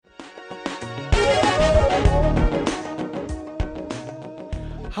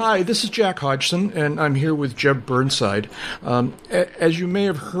Hi, this is Jack Hodgson, and I'm here with Jeb Burnside. As you may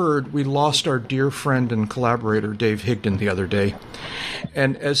have heard, we lost our dear friend and collaborator, Dave Higdon, the other day.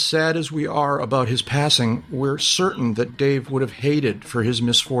 And as sad as we are about his passing, we're certain that Dave would have hated for his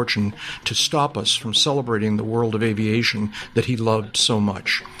misfortune to stop us from celebrating the world of aviation that he loved so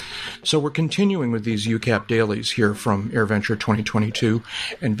much. So we're continuing with these UCAP dailies here from AirVenture 2022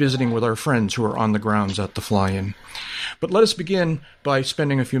 and visiting with our friends who are on the grounds at the fly-in. But let us begin by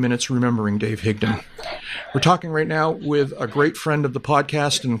spending a few minutes remembering Dave Higdon. We're talking right now with a great friend of the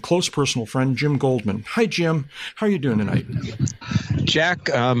podcast and close personal friend, Jim Goldman. Hi, Jim. How are you doing tonight?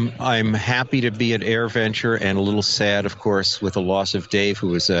 Jack, I'm happy to be at AirVenture and a little sad, of course, with the loss of Dave, who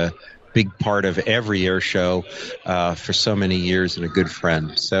was a big part of every air show for so many years and a good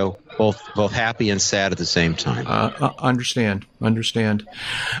friend. So both happy and sad at the same time. Understand.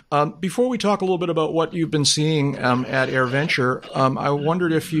 Before we talk a little bit about what you've been seeing at AirVenture, I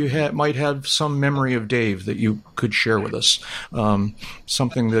wondered if you might have some memory of Dave that you could share with us.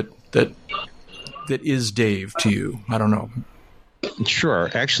 Something that is Dave to you. I don't know. Sure.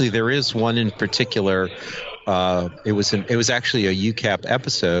 Actually, there is one in particular. It was actually a UCAP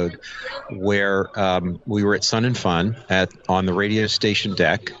episode where we were at Sun and Fun on the radio station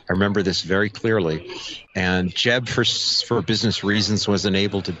deck. I remember this very clearly. And Jeb, for business reasons, wasn't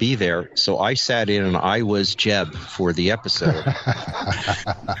able to be there. So I sat in and I was Jeb for the episode.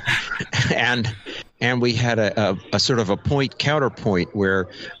 And we had a sort of a point-counterpoint where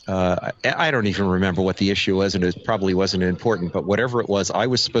I don't even remember what the issue was, and it probably wasn't important, but whatever it was, I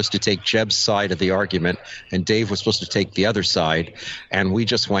was supposed to take Jeb's side of the argument, and Dave was supposed to take the other side, and we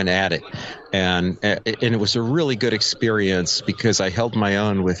just went at it. And it was a really good experience because I held my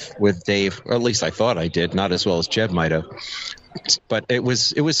own with Dave, or at least I thought I did, not as well as Jeb might have. But it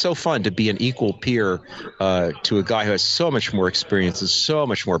was so fun to be an equal peer to a guy who has so much more experience and so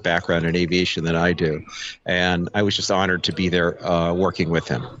much more background in aviation than I do, and I was just honored to be there working with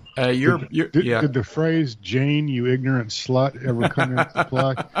him. Did the phrase "Jane, you ignorant slut" ever come into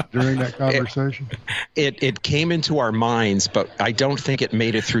play during that conversation? It came into our minds, but I don't think it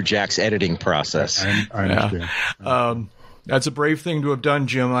made it through Jack's editing process. I understand. Yeah. That's a brave thing to have done,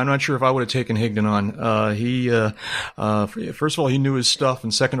 Jim. I'm not sure if I would have taken Higdon on. He first of all, he knew his stuff,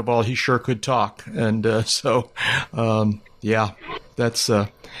 and second of all, he sure could talk. And yeah, that's I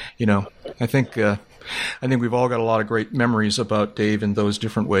think we've all got a lot of great memories about Dave in those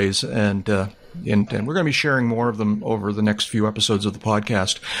different ways, and we're going to be sharing more of them over the next few episodes of the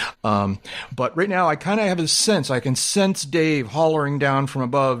podcast. But right now, I kind of have a sense. I can sense Dave hollering down from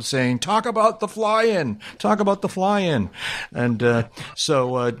above saying, talk about the fly-in. And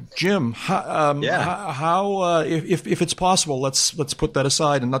so, Jim, how if it's possible, let's put that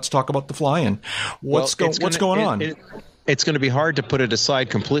aside and let's talk about the fly-in. What's going on? It's going to be hard to put it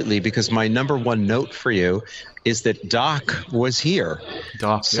aside completely because my number one note for you is that Doc was here.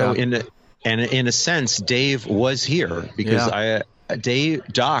 So in a sense, Dave was here because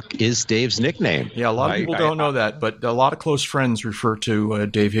Doc is Dave's nickname. Yeah, a lot of people don't know that, but a lot of close friends refer to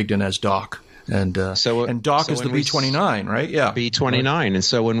Dave Higdon as Doc. And Doc is the B-29, right? Yeah, B-29. And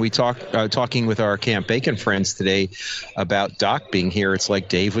so when we talking with our Camp Bacon friends today about Doc being here, it's like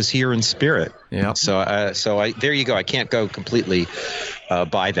Dave was here in spirit. Yeah. So there you go. I can't go completely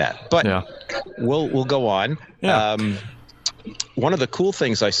by that, but we'll go on. Yeah. One of the cool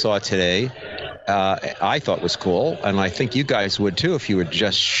things I saw today, I thought was cool, and I think you guys would too if you would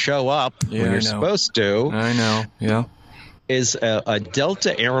just show up when you're supposed to. I know. Yeah. Is a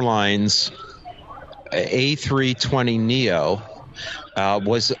Delta Airlines A320neo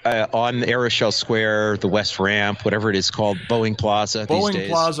was on Aeroshell Square, the West Ramp, whatever it is called, Boeing Plaza. Boeing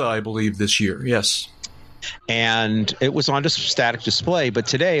Plaza, I believe, this year. Yes. And it was on just static display, but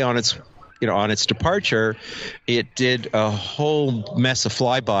today on its departure, it did a whole mess of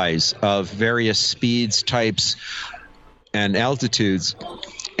flybys of various speeds, types, and altitudes.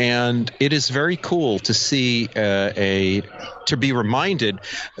 And it is very cool to see to be reminded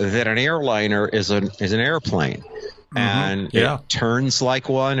that an airliner is an airplane. Mm-hmm. And it turns like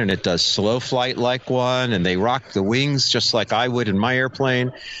one, and it does slow flight like one, and they rock the wings just like I would in my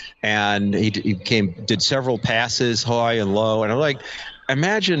airplane. And he did several passes, high and low. And I'm like,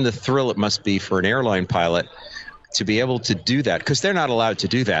 imagine the thrill it must be for an airline pilot to be able to do that, because they're not allowed to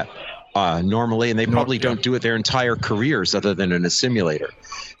do that. normally, and they probably don't do it their entire careers other than in a simulator.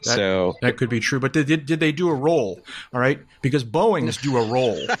 That could be true. But did they do a roll? All right, because Boeings do a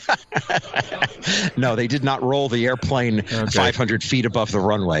roll. No, they did not roll the airplane 500 feet above the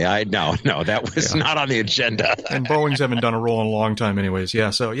runway. No, that was not on the agenda. And Boeings haven't done a roll in a long time, anyways. Yeah,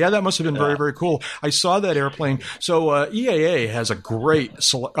 so that must have been very, very cool. I saw that airplane. So EAA has a great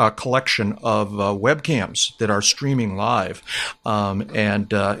collection of webcams that are streaming live,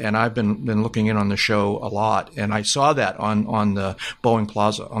 and I've been looking in on the show a lot, and I saw that on the Boeing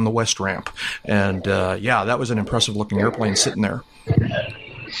Plaza on the West Ramp, and that was an impressive looking airplane sitting there.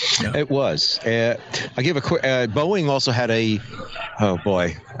 Yeah. It was. I give a quick. Boeing also had I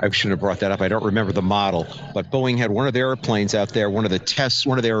shouldn't have brought that up. I don't remember the model, but Boeing had one of their airplanes out there. One of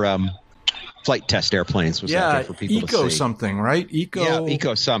their flight test airplanes was out there for people to see. Eco something, right?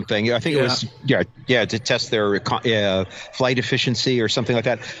 Eco something. I think it was to test their flight efficiency or something like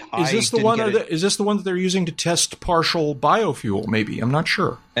that. Is this the one that they're using to test partial biofuel? Maybe, I'm not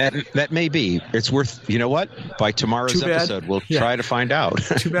sure. That may be. It's worth. You know what? By tomorrow's episode, we'll try to find out.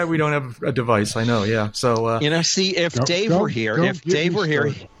 Too bad we don't have a device. I know. Yeah. So see, if Dave were here, if Dave were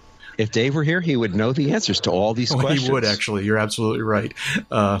here, he would know the answers to all these questions. He would, actually. You're absolutely right.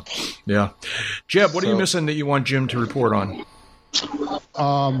 Jeb, what are you missing that you want Jim to report on?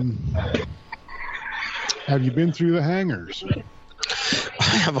 Have you been through the hangars?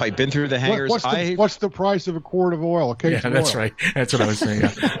 Have I been through the hangars? What's the price of a quart of oil? That's right. That's what I was saying.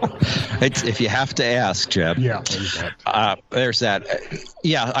 If you have to ask, Jeb. Yeah. There's that.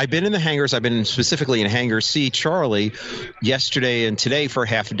 Yeah, I've been in the hangars. I've been specifically in Hangar C, Charlie, yesterday and today for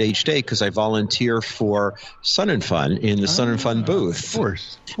half a day each day because I volunteer for Sun and Fun in the Sun and Fun booth.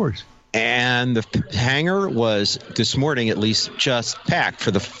 Of course. And the hangar was, this morning at least, just packed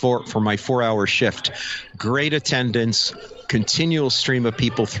for my 4-hour shift. Great attendance, continual stream of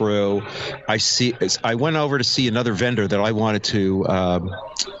people through. I went over to see another vendor that I wanted to,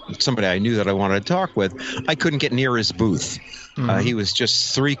 somebody I knew that I wanted to talk with. I couldn't get near his booth. Mm-hmm. He was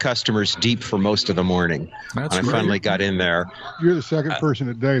just 3 customers deep for most of the morning. I finally got in there. You're the second person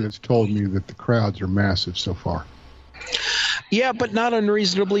today that's told me that the crowds are massive so far. Yeah, but not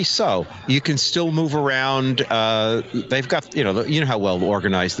unreasonably so. You can still move around. They've got, you know how well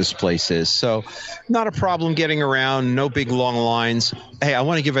organized this place is. So not a problem getting around. No big long lines. Hey, I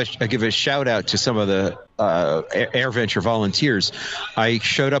want to give a shout out to some of the AirVenture volunteers. I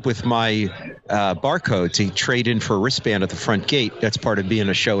showed up with my barcode to trade in for a wristband at the front gate. That's part of being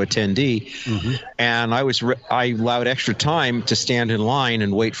a show attendee. Mm-hmm. And I allowed extra time to stand in line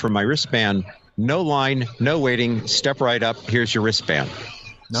and wait for my wristband. No line, no waiting. Step right up. Here's your wristband.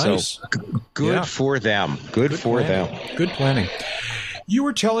 Nice. So good for them. Good for them. Good planning. You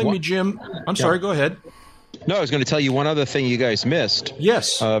were telling me, Jim. I'm sorry. Go ahead. No, I was going to tell you one other thing you guys missed.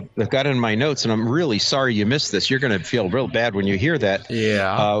 Yes. I've got it in my notes, and I'm really sorry you missed this. You're going to feel real bad when you hear that.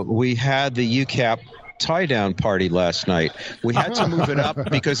 Yeah. We had the UCAP tie-down party last night. We had to move it up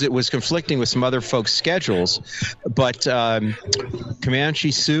because it was conflicting with some other folks' schedules. But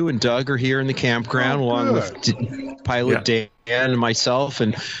Comanche Sue and Doug are here in the campground along with Pilot Dan and myself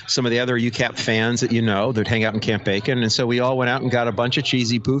and some of the other UCAP fans that that hang out in Camp Bacon. And so we all went out and got a bunch of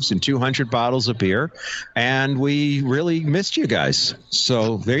cheesy poofs and 200 bottles of beer. And we really missed you guys.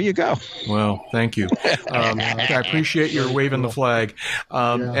 So there you go. Well, thank you. I appreciate your waving the flag.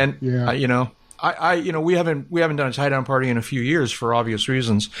 We haven't done a tie-down party in a few years for obvious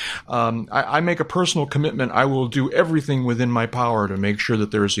reasons. I make a personal commitment. I will do everything within my power to make sure that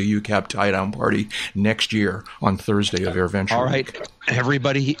there is a UCAP tie-down party next year on Thursday of AirVenture. All right,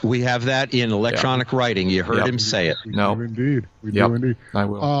 everybody, we have that in electronic writing. You heard him say it. We do indeed. We do indeed. I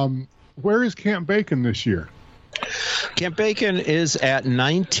will. Where is Camp Bacon this year? Camp Bacon is at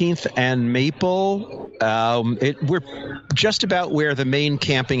 19th and Maple. We're just about where the main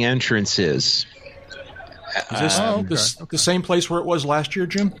camping entrance is. Is this the same place where it was last year,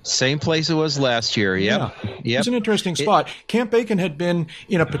 Jim? Same place it was last year, Yep. It's an interesting spot. Camp Bacon had been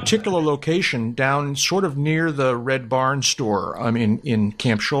in a particular location down sort of near the Red Barn store, in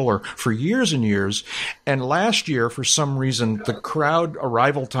Camp Scholler for years and years. And last year, for some reason, the crowd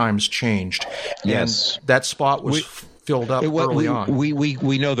arrival times changed. Yes. And that spot was filled up early on.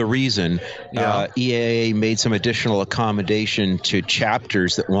 We know the reason. EAA made some additional accommodation to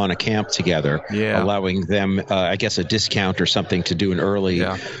chapters that want to camp together, allowing them, I guess, a discount or something to do an early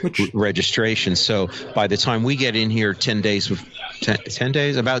registration. So by the time we get in here 10 days,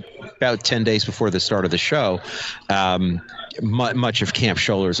 about 10 days before the start of the show, much of Camp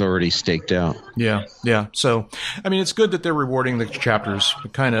Scholler is already staked out. Yeah. So, I mean, it's good that they're rewarding the chapters.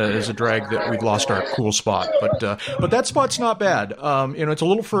 It kind of is a drag that we've lost our cool spot, but that spot's not bad. It's a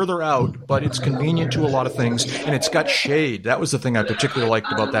little further out, but it's convenient to a lot of things, and it's got shade. That was the thing I particularly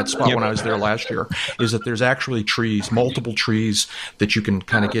liked about that spot when I was there last year, is that there's actually trees, multiple trees that you can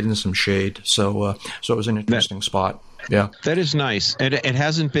kind of get in some shade. So it was an interesting spot. Yeah, that is nice. And it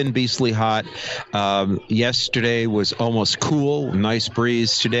hasn't been beastly hot. Yesterday was almost cool, nice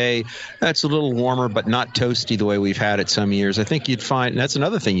breeze. Today, that's a little warmer, but not toasty the way we've had it some years. I think you'd find, and that's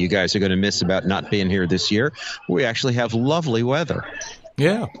another thing you guys are going to miss about not being here this year. We actually have lovely weather.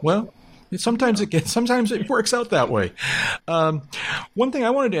 Yeah, well, sometimes it works out that way. One thing I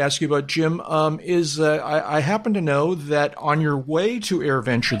wanted to ask you about, Jim, is I happen to know that on your way to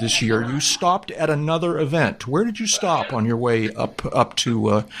AirVenture this year, you stopped at another event. Where did you stop on your way up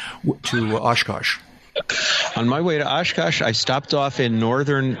to Oshkosh? On my way to Oshkosh, I stopped off in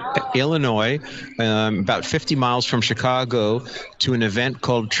northern Illinois, about 50 miles from Chicago, to an event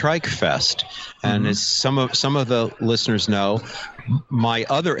called Trike Fest. And as some of the listeners know, my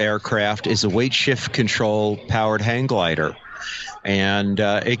other aircraft is a weight shift control powered hang glider. And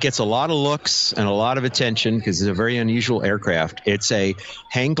it gets a lot of looks and a lot of attention because it's a very unusual aircraft. It's a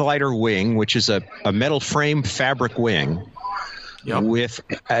hang glider wing, which is a metal frame fabric wing. Yep. With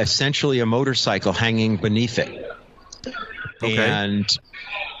essentially a motorcycle hanging beneath it. Okay. And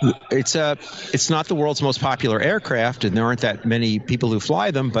it's not the world's most popular aircraft, and there aren't that many people who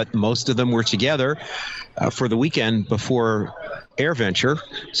fly them, but most of them were together for the weekend before AirVenture,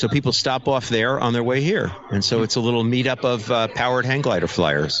 so people stop off there on their way here. And so it's a little meetup of powered hang glider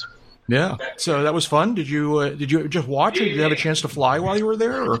flyers. Yeah, so that was fun. Did you just watch it? Did you have a chance to fly while you were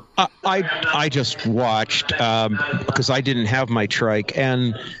there? Or? I just watched because I didn't have my trike,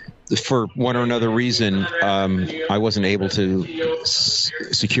 and for one or another reason, I wasn't able to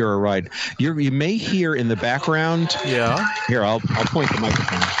secure a ride. You may hear in the background. Yeah. Here, I'll point the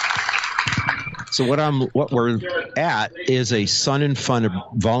microphone. So what we're at is a Sun and Fun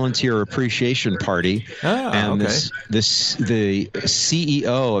volunteer appreciation party, and okay. the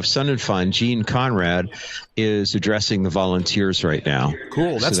CEO of Sun and Fun, Gene Conrad, is addressing the volunteers right now.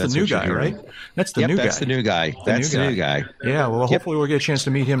 Cool, that's the new guy, right? That's the new guy. That's the new guy. That's the new guy. Yeah, well, hopefully we'll get a chance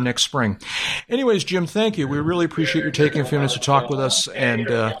to meet him next spring. Anyways, Jim, thank you. We really appreciate you taking a few minutes to talk with us and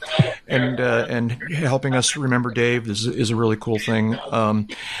helping us remember Dave. This is a really cool thing.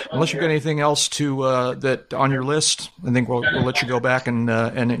 Unless you've got anything else that on your list, I think we'll let you go back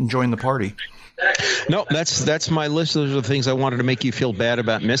and join the party. No, that's my list. Those are the things I wanted to make you feel bad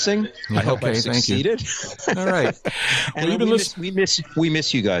about missing. I hope I succeeded. All right. And we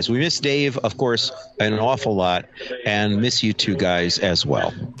miss you guys. We miss Dave, of course, an awful lot, and miss you two guys as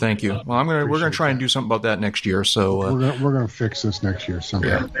well. Thank you. Well, we're gonna try and do something about that next year. So we're gonna fix this next year somehow.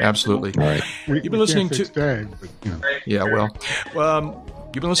 Yeah, absolutely. All right. You've been listening to Dave, but, Yeah, well.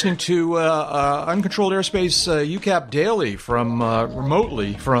 You've been listening to Uncontrolled Airspace UCAP Daily from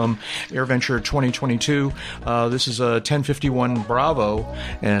remotely from AirVenture 2022. This is a 1051 Bravo,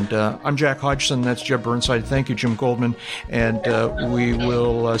 and I'm Jack Hodgson. That's Jeb Burnside. Thank you, Jim Goldman, and we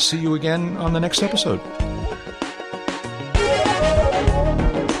will see you again on the next episode.